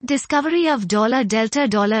Discovery of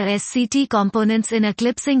 $delta$SCT components in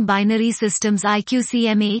eclipsing binary systems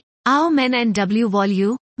IQCMA, AO-MEN and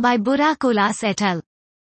W-Vol by Burra-Colas et al.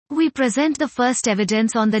 We present the first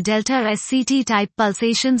evidence on the delta-SCT type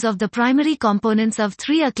pulsations of the primary components of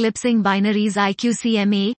three eclipsing binaries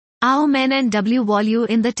IQCMA, AO-MEN and W-Vol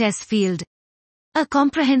in the test field. A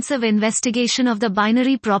comprehensive investigation of the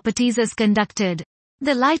binary properties is conducted.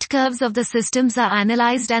 The light curves of the systems are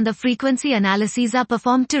analyzed and the frequency analyses are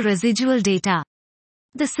performed to residual data.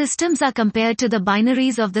 The systems are compared to the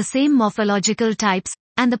binaries of the same morphological types,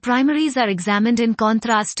 and the primaries are examined in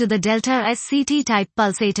contrast to the delta-SCT type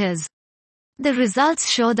pulsators. The results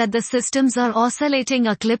show that the systems are oscillating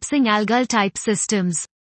eclipsing algal type systems.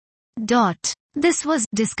 This was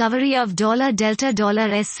discovery of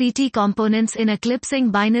 $delta$SCT components in eclipsing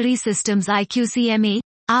binary systems IQCMA,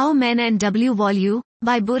 AO-MEN and W-Vol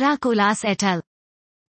by Burra-Colas et al.